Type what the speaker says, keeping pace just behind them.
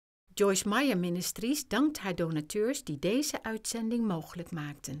Joyce Meyer Ministries dankt haar donateurs die deze uitzending mogelijk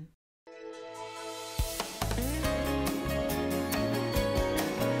maakten.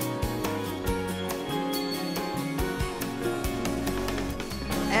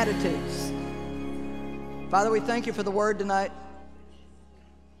 Attitudes. Father, we thank you for the word tonight.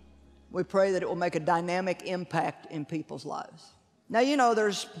 We pray that it will make a dynamic impact in people's lives. Now, you know,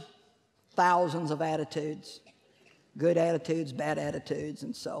 there's thousands of attitudes, good attitudes, bad attitudes,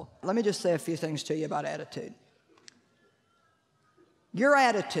 and so let me just say a few things to you about attitude. Your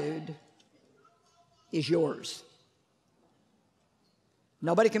attitude is yours.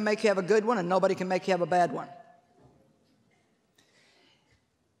 Nobody can make you have a good one, and nobody can make you have a bad one.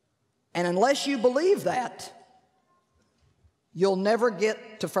 And unless you believe that, you'll never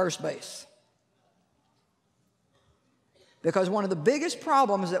get to first base. Because one of the biggest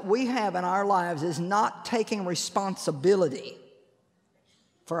problems that we have in our lives is not taking responsibility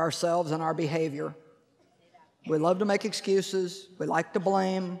for ourselves and our behavior. We love to make excuses. We like to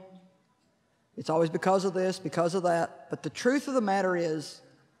blame. It's always because of this, because of that. But the truth of the matter is,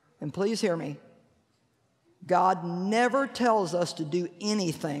 and please hear me, God never tells us to do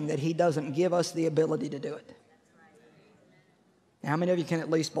anything that He doesn't give us the ability to do it. Now, how many of you can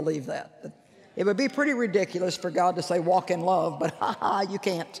at least believe that? It would be pretty ridiculous for God to say, walk in love, but you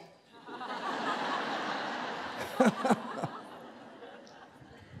can't.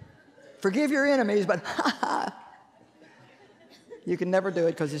 Forgive your enemies, but you can never do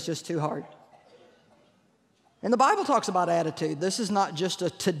it because it's just too hard. And the Bible talks about attitude. This is not just a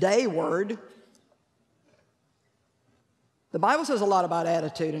today word. The Bible says a lot about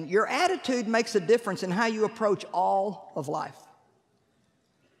attitude, and your attitude makes a difference in how you approach all of life.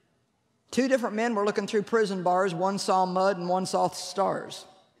 Two different men were looking through prison bars. One saw mud and one saw stars.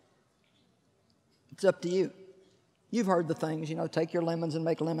 It's up to you. You've heard the things, you know, take your lemons and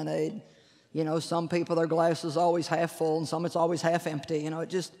make lemonade. You know, some people, their glass is always half full, and some it's always half empty. You know,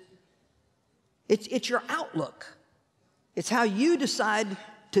 it's your outlook. It's how you decide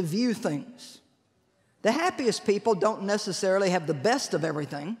to view things. The happiest people don't necessarily have the best of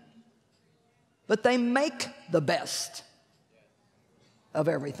everything, but they make the best of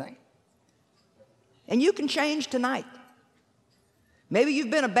everything. And you can change tonight. Maybe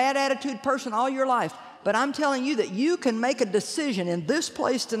you've been a bad attitude person all your life, but I'm telling you that you can make a decision in this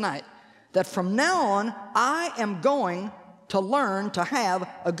place tonight that from now on, I am going to learn to have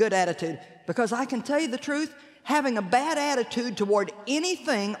a good attitude. Because I can tell you the truth, having a bad attitude toward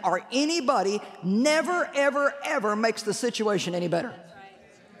anything or anybody never, ever, ever makes the situation any better.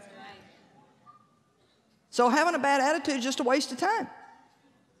 So having a bad attitude is just a waste of time.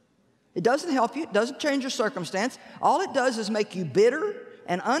 It doesn't help you. It doesn't change your circumstance. All it does is make you bitter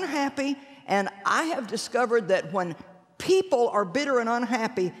and unhappy. And I have discovered that when people are bitter and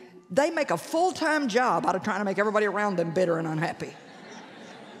unhappy, they make a full-time job out of trying to make everybody around them bitter and unhappy.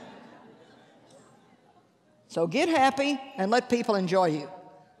 So get happy and let people enjoy you.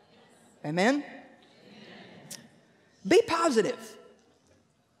 Amen? Be positive.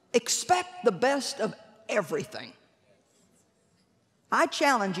 Expect the best of everything. I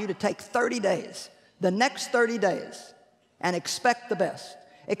challenge you to take 30 days, the next 30 days, and expect the best.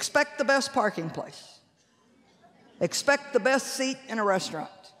 Expect the best parking place. Expect the best seat in a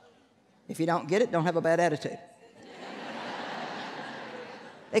restaurant. If you don't get it, don't have a bad attitude.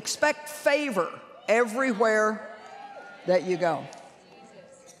 Expect favor everywhere that you go.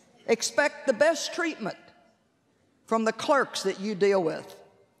 Expect the best treatment from the clerks that you deal with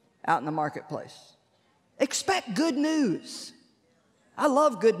out in the marketplace. Expect good news. I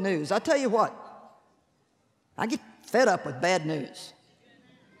love good news. I tell you what, I get fed up with bad news.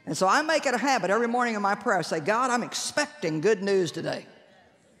 And so I make it a habit every morning in my prayer. I say, God, I'm expecting good news today.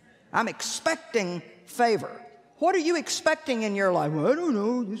 I'm expecting favor. What are you expecting in your life? Well, I don't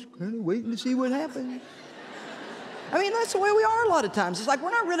know, just kind of waiting to see what happens. I mean, that's the way we are a lot of times. It's like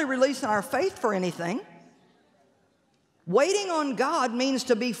we're not really releasing our faith for anything. Waiting on God means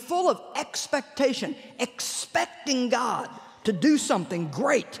to be full of expectation, expecting God to do something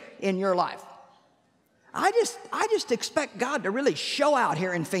great in your life. I just expect God to really show out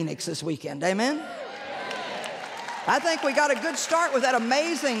here in Phoenix this weekend. Amen? I think we got a good start with that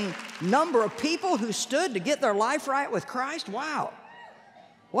amazing number of people who stood to get their life right with Christ. Wow.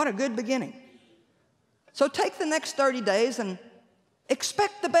 What a good beginning. So take the next 30 days and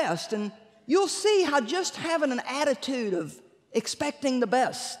expect the best, and you'll see how just having an attitude of expecting the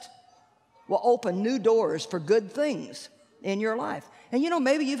best will open new doors for good things in your life. And you know,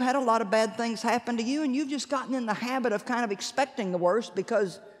 maybe you've had a lot of bad things happen to you, and you've just gotten in the habit of kind of expecting the worst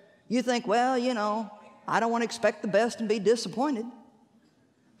because you think, well, you know, I don't want to expect the best and be disappointed.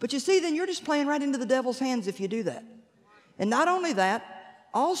 But you see, then you're just playing right into the devil's hands if you do that. And not only that,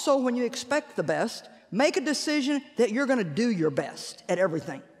 also when you expect the best, make a decision that you're going to do your best at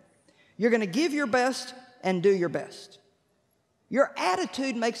everything. You're going to give your best and do your best. Your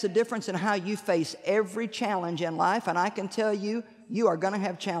attitude makes a difference in how you face every challenge in life, and I can tell you, you are going to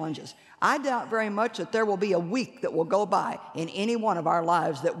have challenges. I doubt very much that there will be a week that will go by in any one of our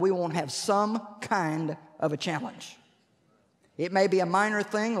lives that we won't have some kind of a challenge. It may be a minor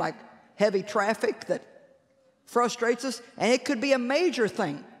thing like heavy traffic that frustrates us, and it could be a major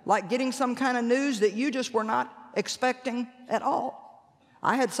thing like getting some kind of news that you just were not expecting at all.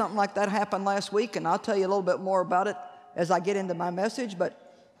 I had something like that happen last week, and I'll tell you a little bit more about it as I get into my message,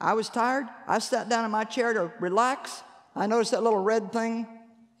 but I was tired. I sat down in my chair to relax. I noticed that little red thing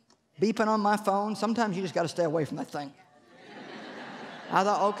beeping on my phone. Sometimes you just got to stay away from that thing. I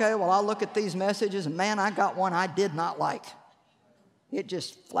thought, okay, well, I'll look at these messages, and man, I got one I did not like. It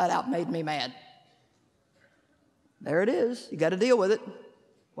just flat out made me mad. There it is. You got to deal with it.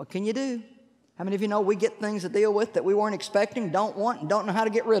 What can you do? How many of you know we get things to deal with that we weren't expecting, don't want, and don't know how to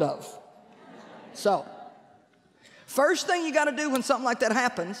get rid of? So, first thing you got to do when something like that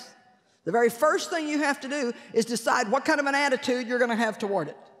happens, the very first thing you have to do is decide what kind of an attitude you're going to have toward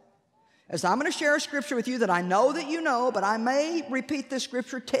it. As I'm going to share a scripture with you that I know that you know, but I may repeat this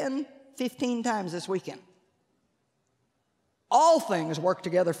scripture 10, 15 times this weekend. All things work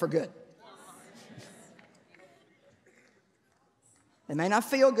together for good. They may not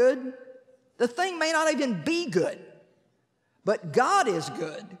feel good. The thing may not even be good. But God is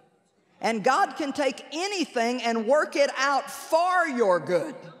good. And God can take anything and work it out for your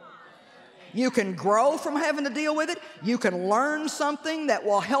good. You can grow from having to deal with it. You can learn something that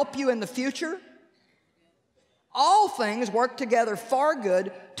will help you in the future. All things work together for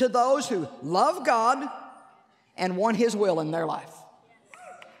good to those who love God and want His will in their life.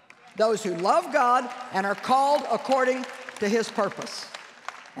 Those who love God and are called according to His purpose.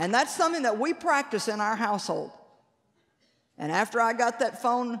 And that's something that we practice in our household. And after I got that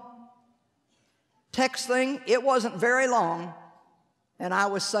phone text thing, it wasn't very long, and I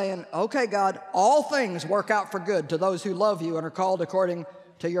was saying, okay, God, all things work out for good to those who love you and are called according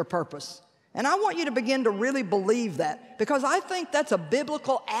to your purpose. And I want you to begin to really believe that, because I think that's a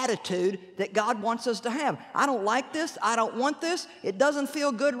biblical attitude that God wants us to have. I don't like this. I don't want this. It doesn't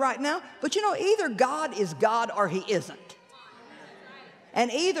feel good right now. But you know, either God is God or He isn't. And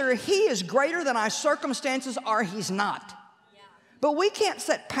either He is greater than our circumstances or He's not. But we can't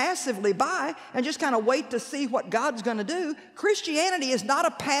sit passively by and just kind of wait to see what God's going to do. Christianity is not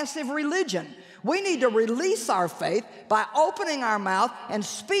a passive religion. We need to release our faith by opening our mouth and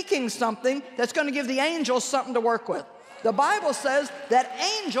speaking something that's going to give the angels something to work with. The Bible says that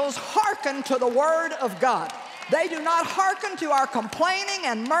angels hearken to the word of God. They do not hearken to our complaining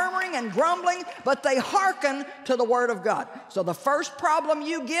and murmuring and grumbling, but they hearken to the word of God. So the first problem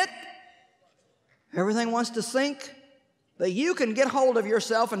you get, everything wants to sink, but you can get hold of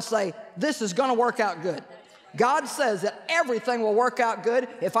yourself and say, this is going to work out good. God says that everything will work out good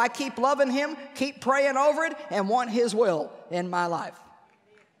if I keep loving Him, keep praying over it, and want His will in my life.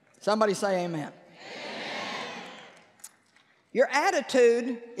 Somebody say amen. Amen. Your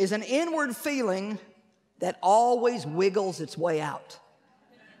attitude is an inward feeling that always wiggles its way out.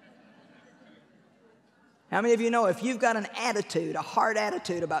 How many of you know if you've got an attitude, a hard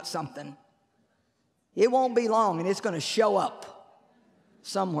attitude about something, it won't be long and it's going to show up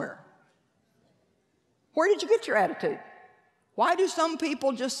somewhere. Where did you get your attitude? Why do some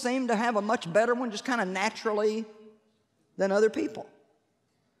people just seem to have a much better one just kind of naturally than other people?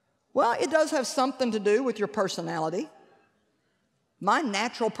 Well, it does have something to do with your personality. My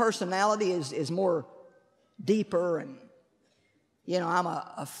natural personality is more deeper, and you know, I'm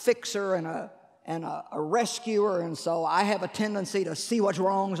a fixer and a rescuer, and so I have a tendency to see what's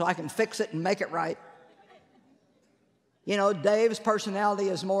wrong so I can fix it and make it right. You know, Dave's personality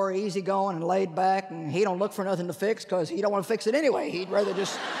is more easygoing and laid back, and he don't look for nothing to fix because he don't want to fix it anyway. He'd rather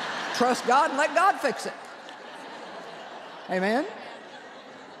just trust God and let God fix it. Amen?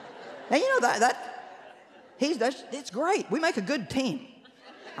 And you know, it's great. We make a good team.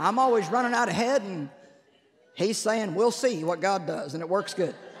 I'm always running out ahead, and he's saying, we'll see what God does, and it works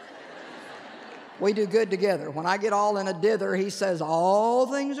good. We do good together. When I get all in a dither, he says, all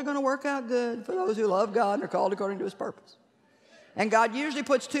things are going to work out good for those who love God and are called according to His purpose. And God usually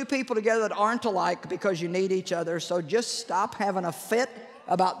puts two people together that aren't alike because you need each other. So just stop having a fit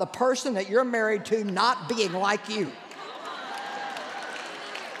about the person that you're married to not being like you.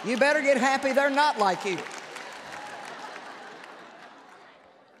 You better get happy they're not like you.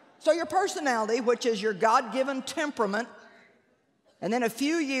 So your personality, which is your God-given temperament, And then a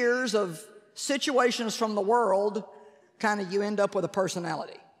few years of situations from the world, kind of you end up with a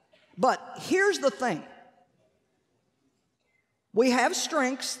personality. But here's the thing. We have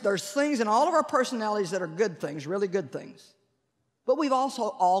strengths. There's things in all of our personalities that are good things, really good things. But we've also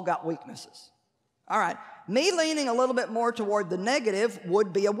all got weaknesses. All right, me leaning a little bit more toward the negative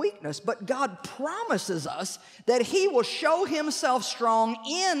would be a weakness, but God promises us that He will show Himself strong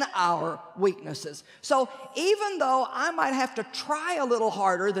in our weaknesses. So even though I might have to try a little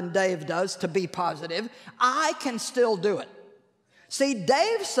harder than Dave does to be positive, I can still do it. See,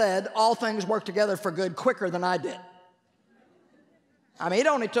 Dave said all things work together for good quicker than I did. I mean, it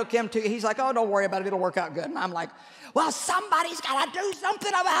only took him he's like, oh, don't worry about it, it'll work out good. And I'm like, well, somebody's got to do something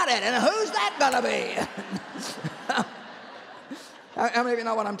about it, and who's that going to be? How many of you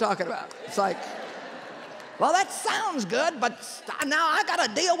know what I'm talking about? It's like, well, that sounds good, but now I got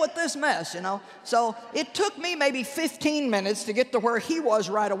to deal with this mess, you know? So it took me maybe 15 minutes to get to where he was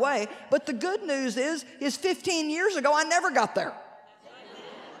right away, but the good news is 15 years ago, I never got there.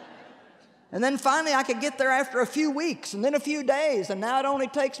 And then finally I could get there after a few weeks and then a few days, and now it only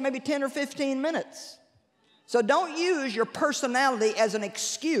takes maybe 10 or 15 minutes. So don't use your personality as an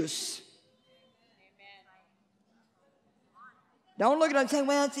excuse. Don't look at it and say,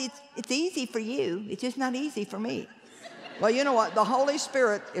 well, it's easy for you. It's just not easy for me. Well, you know what? The Holy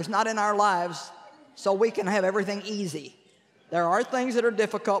Spirit is not in our lives so we can have everything easy. There are things that are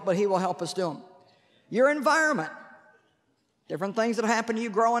difficult, but He will help us do them. Your environment. Different things that happen to you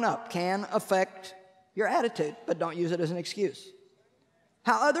growing up can affect your attitude, but don't use it as an excuse.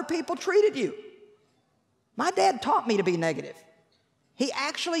 How other people treated you. My dad taught me to be negative. He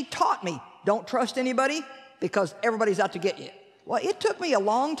actually taught me, don't trust anybody because everybody's out to get you. Well, it took me a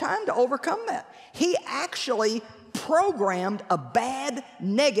long time to overcome that. He actually programmed a bad,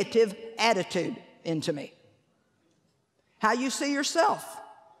 negative attitude into me. How you see yourself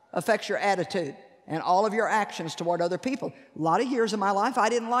affects your attitude and all of your actions toward other people. A lot of years of my life, I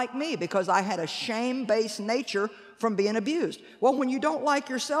didn't like me because I had a shame-based nature from being abused. Well, when you don't like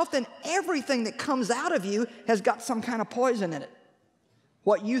yourself, then everything that comes out of you has got some kind of poison in it.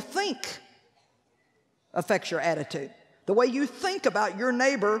 What you think affects your attitude. The way you think about your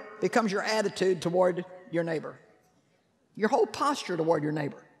neighbor becomes your attitude toward your neighbor. Your whole posture toward your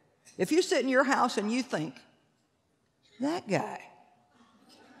neighbor. If you sit in your house and you think, that guy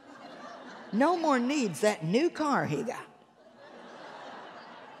no more needs that new car he got.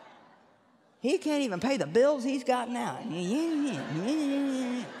 He can't even pay the bills he's got now.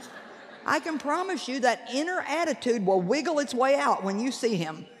 I can promise you that inner attitude will wiggle its way out when you see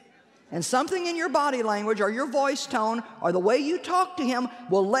him. And something in your body language or your voice tone or the way you talk to him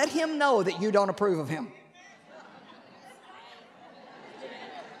will let him know that you don't approve of him.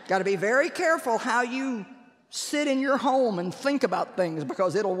 Got to be very careful how you sit in your home and think about things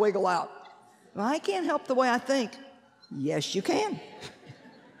because it'll wiggle out. Well, I can't help the way I think. Yes, you can.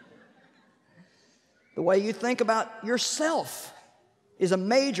 The way you think about yourself is a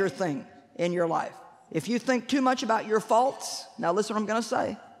major thing in your life. If you think too much about your faults, now listen what I'm going to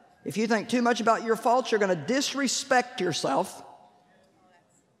say. If you think too much about your faults, you're going to disrespect yourself.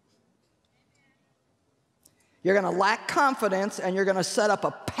 You're going to lack confidence, and you're going to set up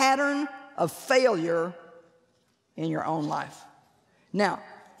a pattern of failure in your own life. Now,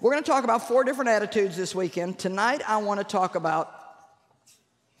 we're going to talk about 4 different attitudes this weekend. Tonight, I want to talk about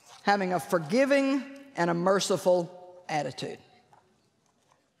having a forgiving and a merciful attitude.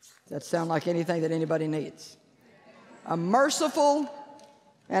 Does that sound like anything that anybody needs? A merciful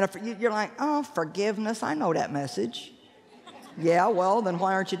and you're like, oh, forgiveness, I know that message. Yeah, well, then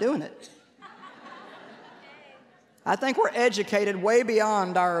why aren't you doing it? I think we're educated way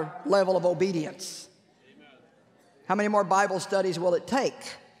beyond our level of obedience. How many more Bible studies will it take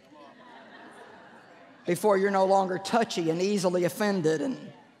before you're no longer touchy and easily offended and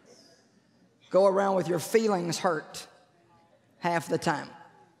go around with your feelings hurt half the time?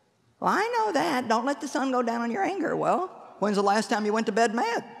 Well, I know that. Don't let the sun go down on your anger. Well, when's the last time you went to bed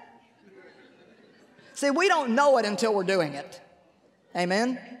mad? See, we don't know it until we're doing it.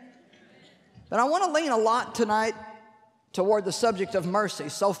 Amen? But I want to lean a lot tonight toward the subject of mercy.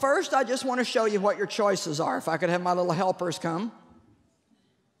 So first, I just want to show you what your choices are. If I could have my little helpers come.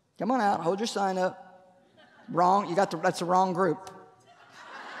 Come on out. Hold your sign up. Wrong. That's the wrong group.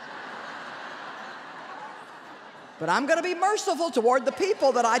 But I'm going to be merciful toward the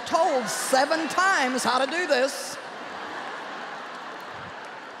people that I told 7 times how to do this.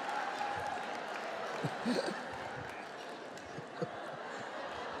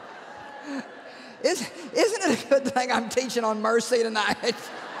 Isn't it a good thing I'm teaching on mercy tonight?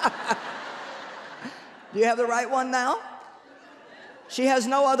 Do you have the right one now? She has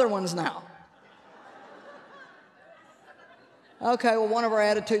no other ones now. Okay, well, one of our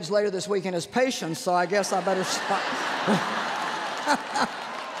attitudes later this weekend is patience, so I guess I better stop.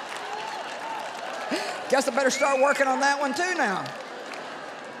 Guess I better start working on that one too now.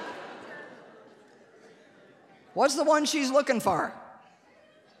 What's the one she's looking for?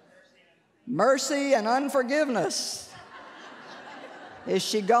 Mercy and unforgiveness. Is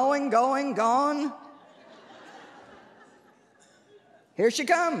she gone? Here she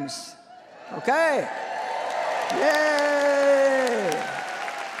comes. Okay. Yay!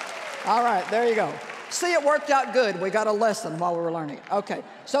 All right, there you go. See, it worked out good. We got a lesson while we were learning it. Okay,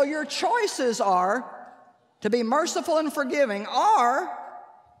 so your choices are to be merciful and forgiving, or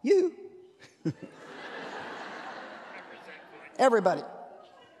you. Everybody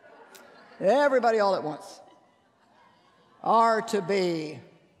all at once, are to be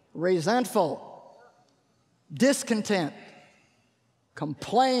resentful, discontent,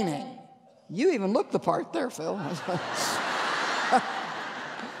 complaining. You even look the part there, Phil.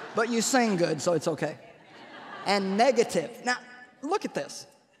 But you sing good, so it's okay. And negative. Now, look at this.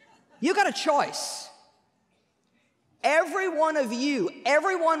 You got a choice. Every one of you,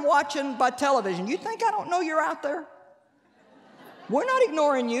 everyone watching by television, you think I don't know you're out there? We're not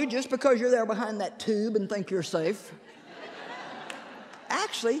ignoring you just because you're there behind that tube and think you're safe.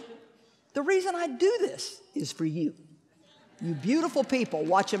 Actually, the reason I do this is for you. You beautiful people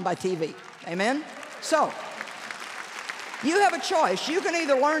watching by TV. Amen? So, you have a choice. You can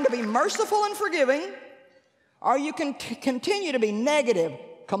either learn to be merciful and forgiving, or you can continue to be negative,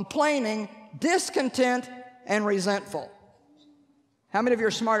 complaining, discontent, and resentful. How many of you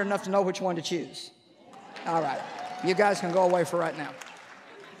are smart enough to know which one to choose? All right. You guys can go away for right now.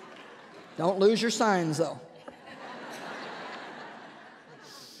 Don't lose your signs, though.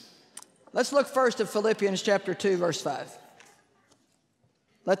 Let's look first at Philippians chapter 2, verse 5.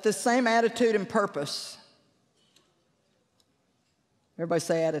 Let this same attitude and purpose, everybody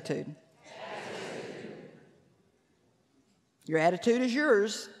say attitude. Attitude. Your attitude is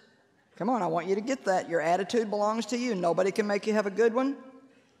yours. Come on, I want you to get that. Your attitude belongs to you. Nobody can make you have a good one.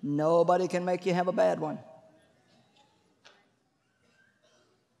 Nobody can make you have a bad one.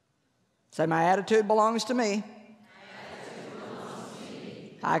 Say, my attitude belongs to me.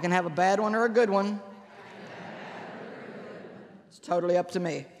 I can have a bad one or a good one. It's totally up to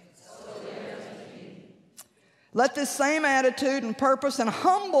me. Let this same attitude and purpose and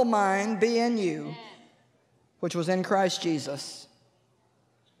humble mind be in you, which was in Christ Jesus.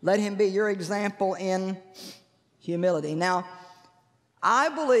 Let him be your example in humility. Now, I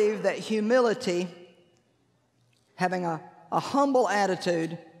believe that humility, having a humble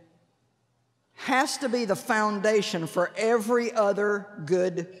attitude, has to be the foundation for every other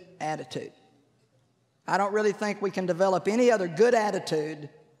good attitude. I don't really think we can develop any other good attitude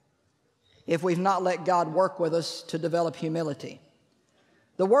if we've not let God work with us to develop humility.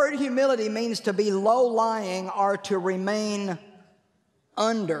 The word humility means to be low-lying or to remain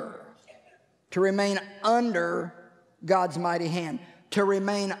under God's mighty hand, to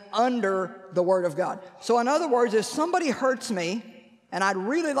remain under the Word of God. So in other words, if somebody hurts me, and I'd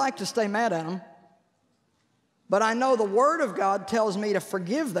really like to stay mad at them, but I know the Word of God tells me to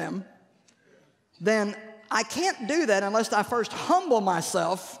forgive them, then I can't do that unless I first humble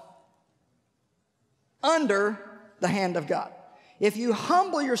myself under the hand of God. If you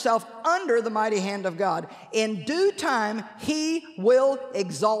humble yourself under the mighty hand of God, in due time, He will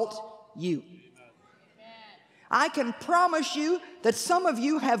exalt you. I can promise you that some of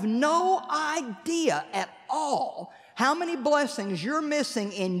you have no idea at all how many blessings you're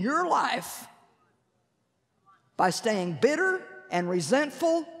missing in your life by staying bitter and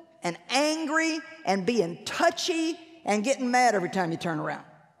resentful and angry and being touchy and getting mad every time you turn around.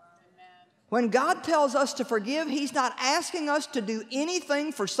 When God tells us to forgive, He's not asking us to do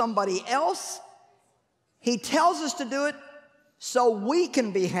anything for somebody else. He tells us to do it so we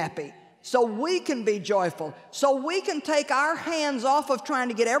can be happy, so we can be joyful, so we can take our hands off of trying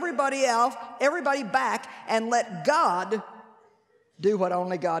to get everybody back, and let God do what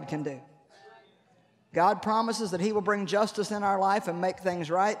only God can do. God promises that He will bring justice in our life and make things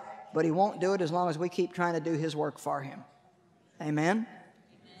right, but He won't do it as long as we keep trying to do His work for Him. Amen?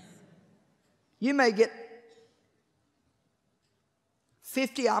 You may get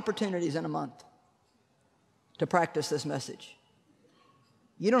 50 opportunities in a month to practice this message.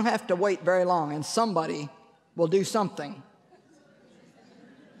 You don't have to wait very long, and somebody will do something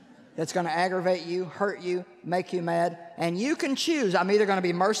that's going to aggravate you, hurt you, make you mad, and you can choose. I'm either going to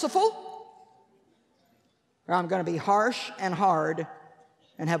be merciful, or I'm going to be harsh and hard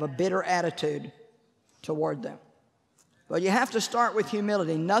and have a bitter attitude toward them. But you have to start with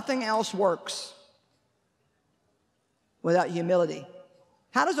humility. Nothing else works without humility.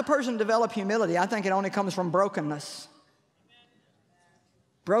 How does a person develop humility? I think it only comes from brokenness.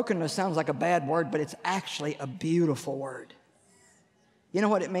 Brokenness sounds like a bad word, but it's actually a beautiful word. You know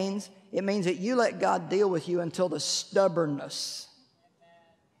what it means? It means that you let God deal with you until the stubbornness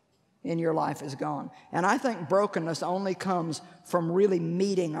in your life is gone. And I think brokenness only comes from really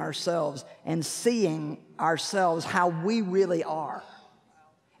meeting ourselves and seeing ourselves how we really are,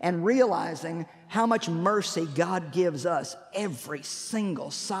 and realizing how much mercy God gives us every single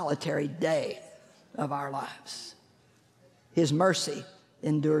solitary day of our lives. His mercy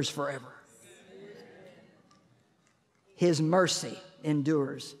endures forever. His mercy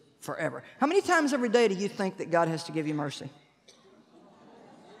endures forever. How many times every day do you think that God has to give you mercy?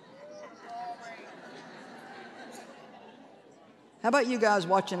 How about you guys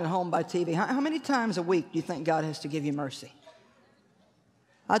watching at home by TV? How many times a week do you think God has to give you mercy?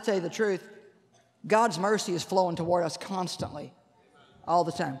 I'll tell you the truth. God's mercy is flowing toward us constantly. All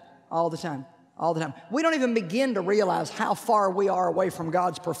the time. All the time. All the time. We don't even begin to realize how far we are away from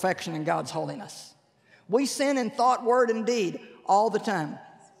God's perfection and God's holiness. We sin in thought, word, and deed all the time.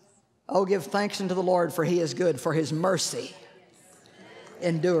 Oh, give thanks unto the Lord, for He is good, for His mercy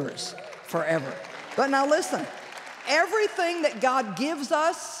endures forever. But now listen. Everything that God gives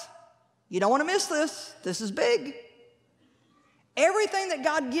us, you don't want to miss this. This is big. Everything that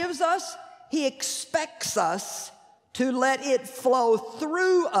God gives us, He expects us to let it flow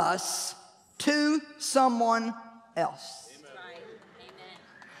through us to someone else. Amen.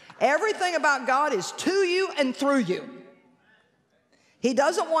 Everything about God is to you and through you. He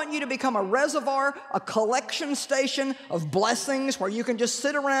doesn't want you to become a reservoir, a collection station of blessings where you can just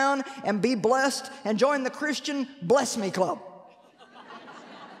sit around and be blessed and join the Christian Bless Me Club.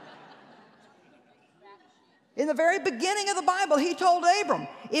 In the very beginning of the Bible, He told Abram,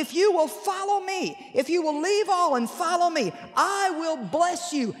 if you will follow me, if you will leave all and follow me, I will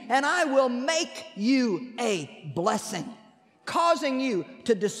bless you and I will make you a blessing, causing you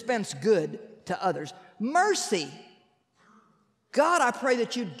to dispense good to others. Mercy. God, I pray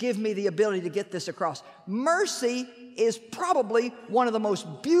that you'd give me the ability to get this across. Mercy is probably one of the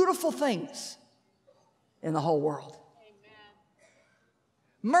most beautiful things in the whole world. Amen.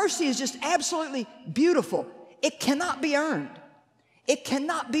 Mercy is just absolutely beautiful. It cannot be earned. It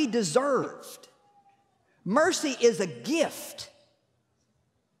cannot be deserved. Mercy is a gift,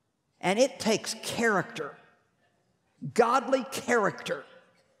 and it takes character, godly character,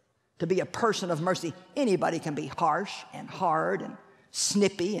 to be a person of mercy. Anybody can be harsh and hard and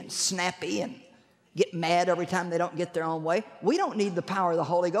snippy and snappy and get mad every time they don't get their own way. We don't need the power of the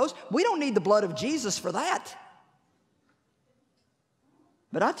Holy Ghost. We don't need the blood of Jesus for that.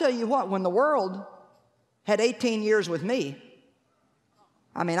 But I tell you what, when the world had 18 years with me,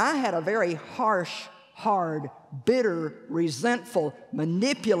 I mean, I had a very harsh, hard, bitter, resentful,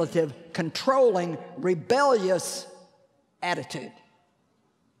 manipulative, controlling, rebellious attitude.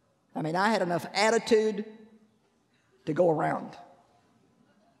 I mean, I had enough attitude to go around.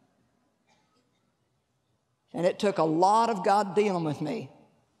 And it took a lot of God dealing with me,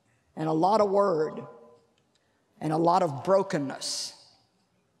 and a lot of word, and a lot of brokenness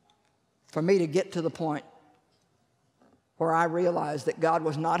for me to get to the point where I realized that God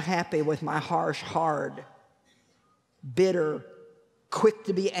was not happy with my harsh, hard, bitter, quick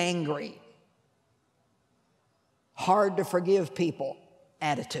to be angry, hard to forgive people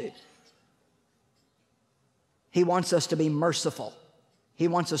attitude. He wants us to be merciful. He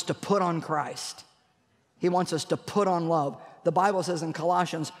wants us to put on Christ. He wants us to put on love. The Bible says in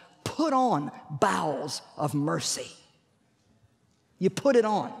Colossians, put on bowels of mercy. You put it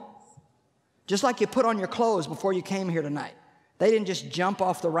on. Just like you put on your clothes before you came here tonight. They didn't just jump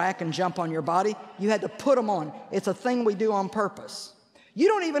off the rack and jump on your body. You had to put them on. It's a thing we do on purpose. You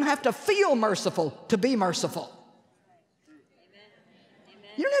don't even have to feel merciful to be merciful.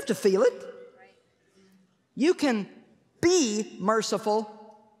 You don't have to feel it. You can be merciful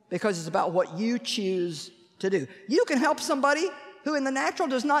because it's about what you choose to do. You can help somebody who in the natural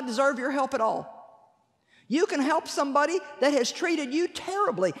does not deserve your help at all. You can help somebody that has treated you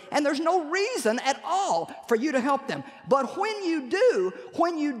terribly, and there's no reason at all for you to help them. But when you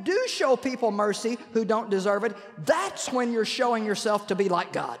do show people mercy who don't deserve it, that's when you're showing yourself to be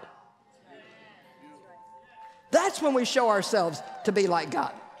like God. That's when we show ourselves to be like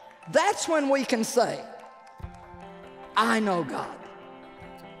God. That's when we can say, I know God.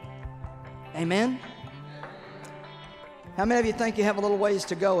 Amen? How many of you think you have a little ways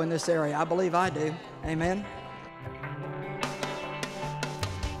to go in this area? I believe I do. Amen?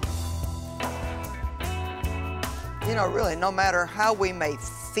 You know, really, no matter how we may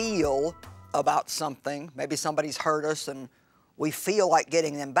feel about something, maybe somebody's hurt us and we feel like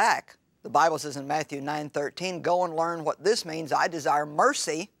getting them back. The Bible says in Matthew 9:13, go and learn what this means. I desire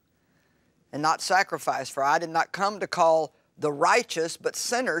mercy and not sacrifice, for I did not come to call the righteous, but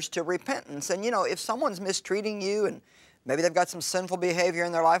sinners to repentance. And you know, if someone's mistreating you and maybe they've got some sinful behavior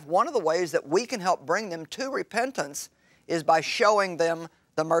in their life, one of the ways that we can help bring them to repentance is by showing them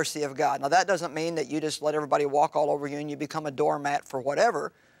the mercy of God. Now, that doesn't mean that you just let everybody walk all over you and you become a doormat for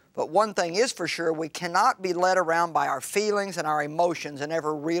whatever. But one thing is for sure, we cannot be led around by our feelings and our emotions and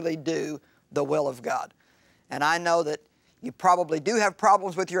ever really do the will of God. And I know that you probably do have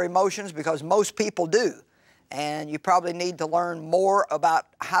problems with your emotions because most people do. And you probably need to learn more about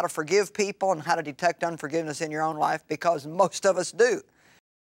how to forgive people and how to detect unforgiveness in your own life because most of us do.